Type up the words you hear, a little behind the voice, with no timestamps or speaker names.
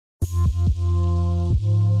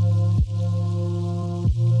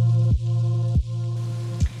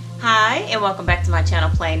and welcome back to my channel,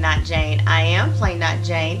 Plain Not Jane. I am Plain Not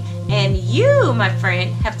Jane, and you, my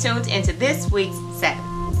friend, have tuned into this week's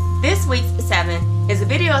 7. This week's 7 is a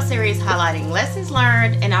video series highlighting lessons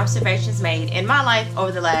learned and observations made in my life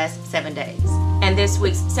over the last 7 days. And this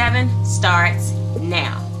week's 7 starts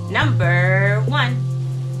now. Number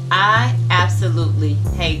 1, I absolutely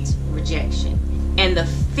hate rejection. And the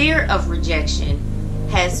fear of rejection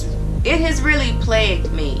has really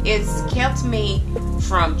plagued me. It's kept me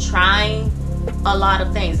from trying a lot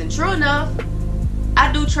of things. And true enough,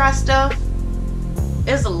 I do try stuff.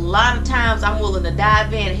 There's a lot of times I'm willing to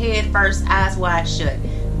dive in head first, eyes wide shut.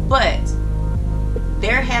 But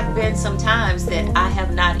there have been some times that I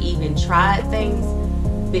have not even tried things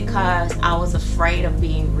because I was afraid of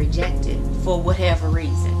being rejected for whatever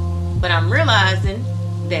reason. But I'm realizing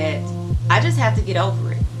that I just have to get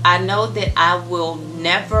over it. I know that I will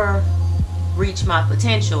never reach my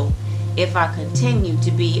potential if I continue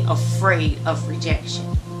to be afraid of rejection.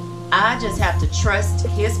 I just have to trust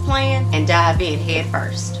his plan and dive in head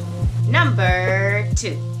first. Number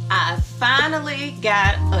 2, I finally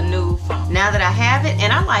got a new phone. Now that I have it,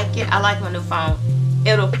 and I like my new phone,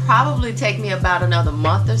 it'll probably take me about another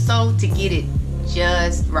month or so to get it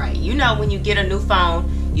just right. You know, when you get a new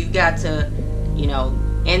phone, you've got to,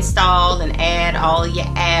 install and add all your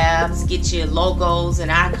apps, get your logos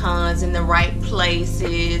and icons in the right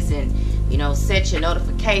places, and set your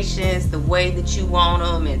notifications the way that you want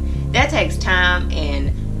them, and that takes time,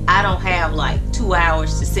 and I don't have like 2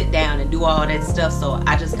 hours to sit down and do all that stuff, so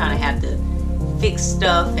I just kind of have to fix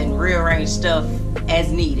stuff and rearrange stuff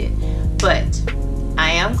as needed. But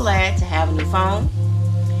I am glad to have a new phone.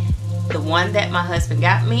 The one that my husband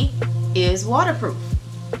got me is waterproof.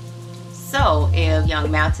 So if Young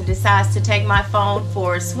Mountain decides to take my phone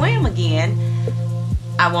for a swim again,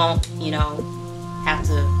 I won't, have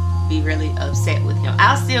to be really upset with him.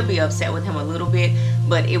 I'll still be upset with him a little bit,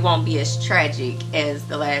 but it won't be as tragic as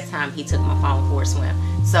the last time he took my phone for a swim.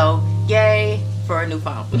 So yay for a new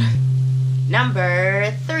phone.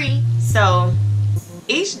 Number 3. So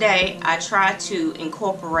each day I try to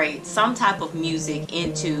incorporate some type of music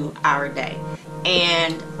into our day.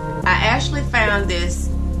 And I actually found this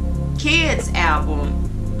kids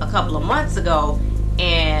album a couple of months ago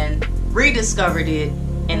and rediscovered it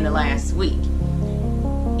in the last week.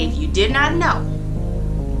 If you did not know,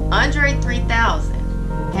 Andre 3000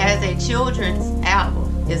 has a children's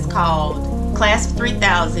album. It's called Class of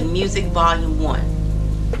 3000 Music Volume 1.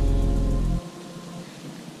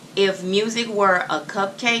 If music were a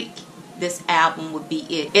cupcake, this album would be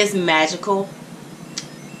it. It's magical.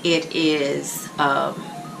 It is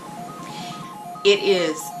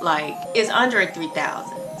it's Andre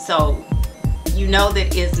 3000, so you know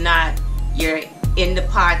that it's not your in the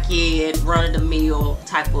pocket, run of the mill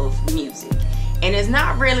type of music, and it's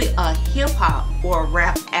not really a hip-hop or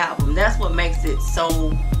rap album. That's what makes it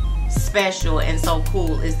so special and so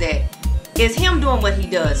cool, is that it's him doing what he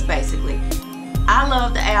does basically. I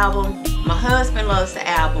love the album, my husband loves the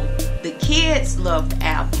album, the kids love the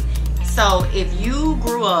album. So if you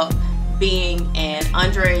grew up being an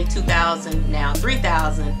Andre 2000, now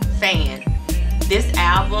 3000 fan, this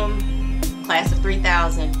album, Class of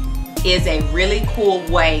 3000, is a really cool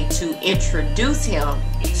way to introduce him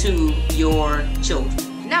to your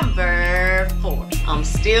children. Number 4, I'm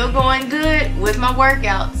still going good with my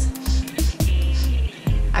workouts.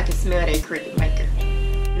 I can smell that cricket maker.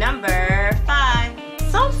 Number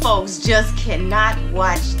 5, some folks just cannot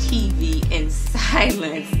watch TV in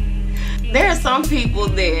silence. There are some people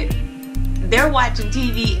that they're watching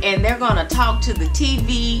TV and they're gonna talk to the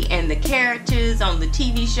TV and the characters on the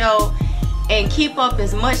TV show and keep up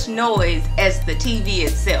as much noise as the TV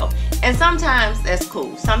itself. And sometimes that's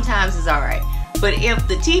cool, sometimes it's alright. But if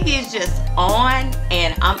the TV is just on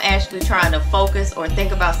and I'm actually trying to focus or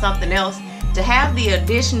think about something else, to have the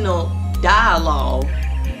additional dialogue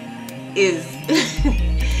is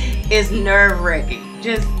is nerve-wracking.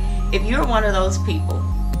 Just, if you're one of those people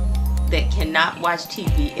that cannot watch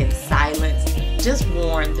TV in silence, just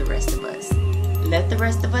warn the rest of us. Let the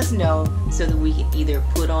rest of us know so that we can either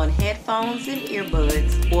put on headphones and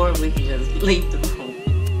earbuds, or we can just leave the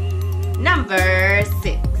room. Number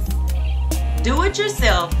 6, do it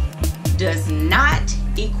yourself does not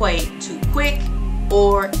equate to quick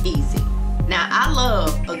or easy. Now, I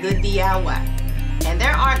love a good DIY, and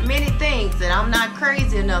there aren't many things that I'm not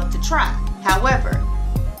crazy enough to try. However,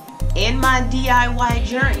 in my DIY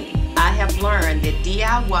journey, I have learned that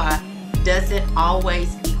DIY doesn't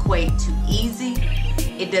always equate to easy.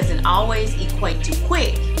 It doesn't always equate to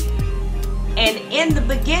quick. And in the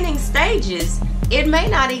beginning stages, it may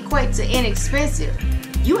not equate to inexpensive.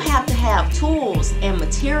 You have to have tools and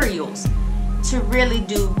materials to really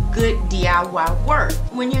do good DIY work.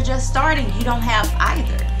 When you're just starting, you don't have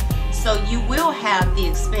either. So you will have the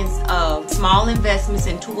expense of small investments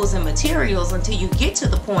in tools and materials until you get to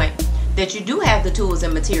the point that you do have the tools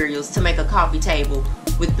and materials to make a coffee table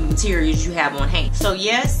with the materials you have on hand. So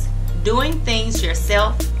yes, doing things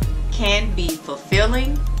yourself can be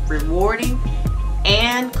fulfilling, rewarding,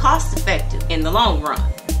 and cost effective in the long run.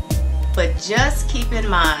 But just keep in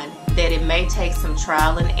mind that it may take some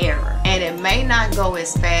trial and error, and it may not go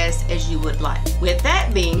as fast as you would like. With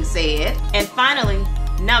that being said, and finally,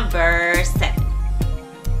 number 7.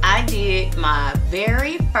 I did my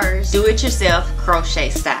very first do-it-yourself crochet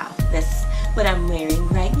style. That's what I'm wearing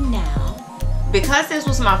right now. Because this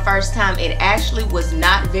was my first time, it actually was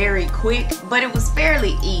not very quick, but it was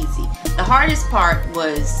fairly easy. The hardest part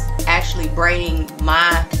was actually braiding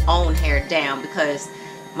my own hair down because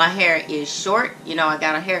my hair is short. You know, I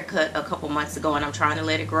got a haircut a couple months ago and I'm trying to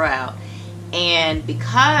let it grow out. And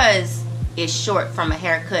because it's short from a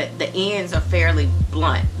haircut, the ends are fairly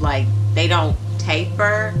blunt. Like, they don't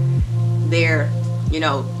taper, they're, you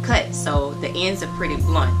know, cut, so the ends are pretty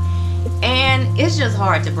blunt. And it's just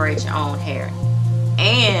hard to braid your own hair.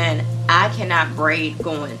 And I cannot braid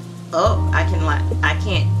going up. I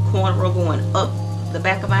can't cornrow going up the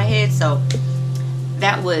back of my head. So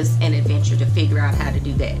that was an adventure to figure out how to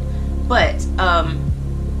do that. But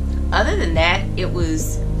other than that, it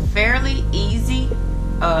was fairly easy.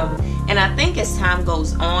 And I think as time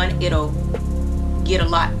goes on, it'll get a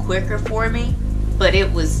lot quicker for me. But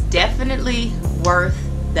it was definitely worth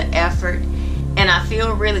the effort. And I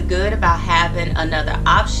feel really good about having another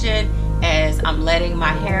option as I'm letting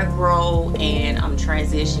my hair grow and I'm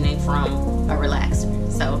transitioning from a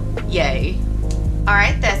relaxer. So, yay.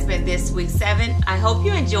 Alright, that's been this week's 7. I hope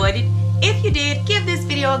you enjoyed it. If you did, give this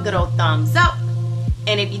video a good old thumbs up.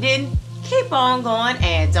 And if you didn't, keep on going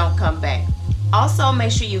and don't come back. Also,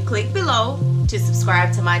 make sure you click below to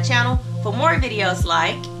subscribe to my channel for more videos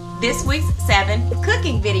like this week's 7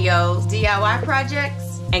 cooking videos, DIY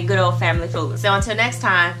projects, and good old family food. So until next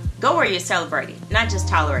time, go where you're celebrated, not just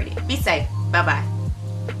tolerated. Be safe. Bye-bye.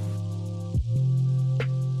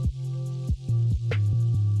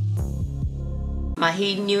 My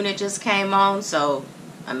heating unit just came on, so,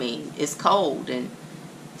 I mean, it's cold, and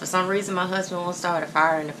for some reason my husband won't start a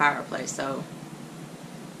fire in the fireplace, so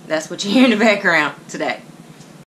that's what you hear in the background today.